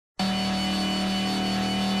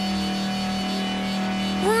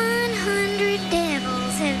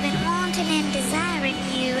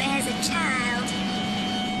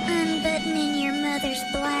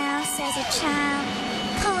mother's blouse as a child,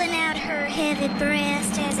 pulling out her heavy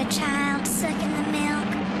breast as a child, sucking the milk,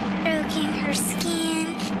 stroking her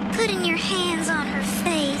skin, putting your hands on her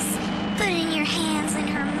face, putting your hands in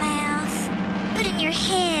her mouth, putting your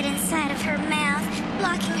head inside of her mouth,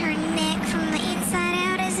 locking her neck from the inside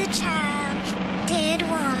out as a child. Dead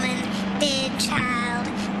woman, dead child,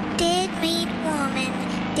 dead meat woman,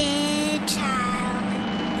 dead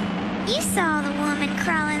child. You saw the woman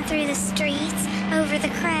crawling through the streets, over the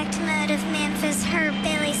cracked mud of Memphis, her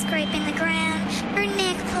belly scraping the ground, her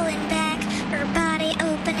neck pulling back, her body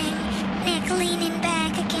opening, neck leaning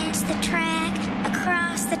back against the track,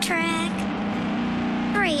 across the track.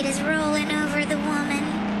 Freight is rolling over the woman.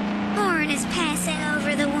 Horn is passing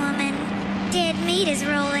over the woman. Dead meat is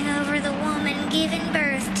rolling over the woman, giving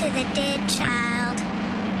birth to the dead child.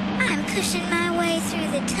 I'm pushing my way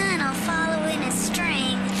through the tunnel, following a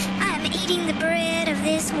string. I'm eating the bread of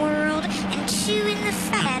this world and chewing the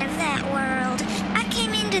fat of that world. I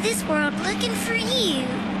came into this world looking for you,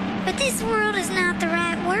 but this world is not the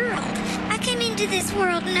right world. I came into this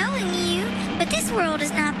world knowing you, but this world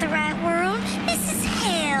is not the right world. This is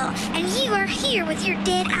hell, and you are here with your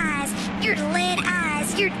dead eyes, your lead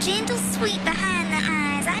eyes, your gentle sweet behind the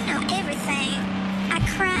eyes. I know everything. I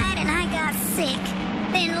cried and I got sick,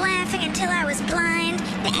 then laughing until I was blind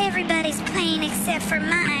to everybody's pain except for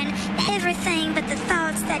mine, to everything but the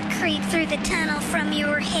thoughts that creep through the tunnel from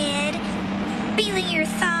your head. Feeling your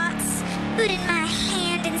thoughts, putting my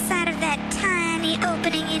hand inside of that tiny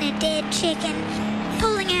opening in a dead chicken,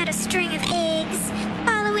 pulling out a string of eggs,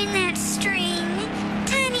 following that string.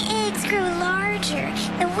 Tiny eggs grow larger.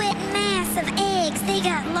 The wet mass of eggs, they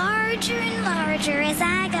got larger and larger as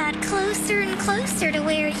I got closer and closer to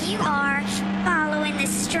where you are, following the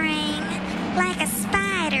string. Like a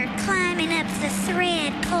spider climbing up the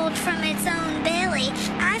thread pulled from its own belly,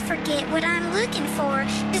 I forget what I'm looking for,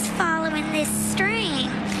 just following this string,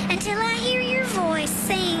 until I hear your voice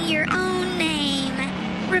saying your own name,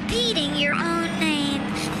 repeating your own name,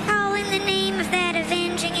 calling the name of that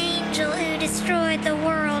avenging angel who destroyed the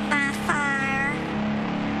world by fire.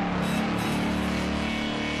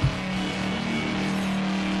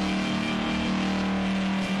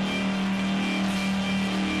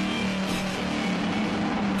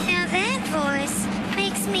 Now that voice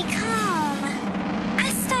makes me calm. I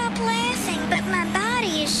stop laughing, but my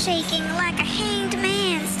body is shaking like a hanged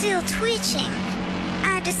man still twitching.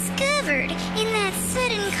 I discovered in that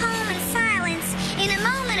sudden calm and silence, in a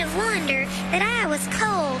moment of wonder, that I was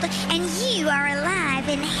cold and you are alive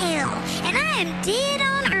in hell, and I am dead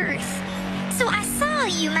on earth. So I saw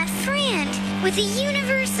you, my friend, with a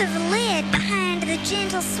universe of lead behind the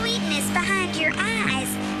gentle sweetness behind your eyes.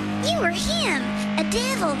 You were him, a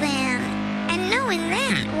devil then, and knowing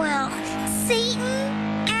that, well, Satan,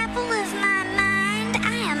 apple of my mind,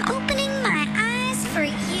 I am opening my eyes for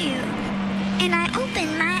you. And I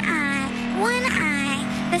open my eye, one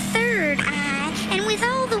eye, the third eye, and with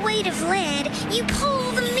all the weight of lead, you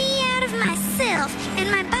pull the me out of myself,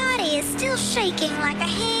 and my body is still shaking like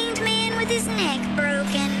a hanged man with his neck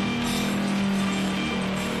broken.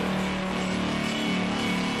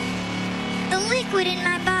 The liquid in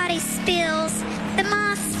my body spills. The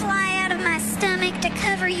moths fly out of my stomach to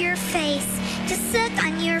cover your face, to suck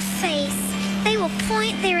on your face. They will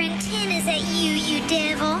point their antennas at you, you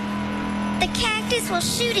devil. The cactus will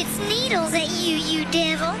shoot its needles at you, you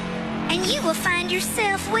devil. And you will find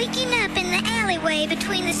yourself waking up in the alleyway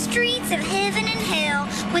between the streets of heaven and hell,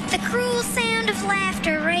 with the cruel sound of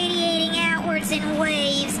laughter radiating outwards in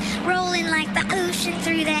waves, rolling like the ocean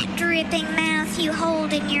through that dripping mouth you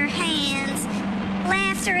hold in your hands.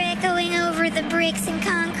 Laughter echoing over the bricks and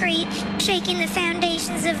concrete, shaking the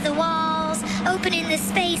foundations of the walls, opening the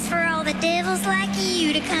space for all the devils like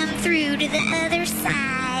you to come through to the other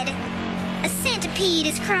side. A centipede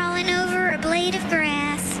is crawling over a blade of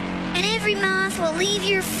grass, and every moth will leave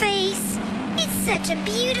your face. It's such a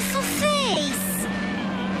beautiful face.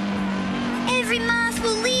 Every moth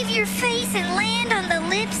will leave your face and land on the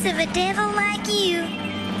lips of a devil like you.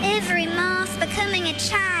 Every moth becoming a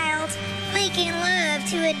child, making love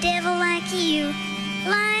to a devil like you,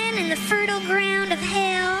 lying in the fertile ground of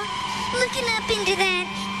hell, looking up into that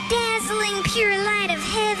dazzling pure light of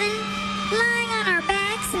heaven, lying on our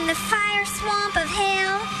backs in the fire swamp of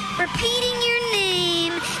hell, repeating your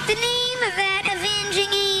name, the name of that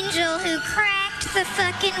avenging angel who cracked the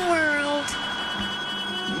fucking world.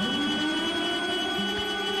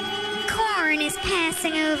 Corn is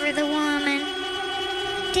passing over the woman.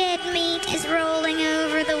 Dead meat is rolling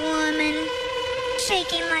over the woman,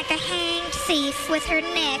 shaking like a hanged thief with her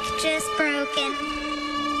neck just broken.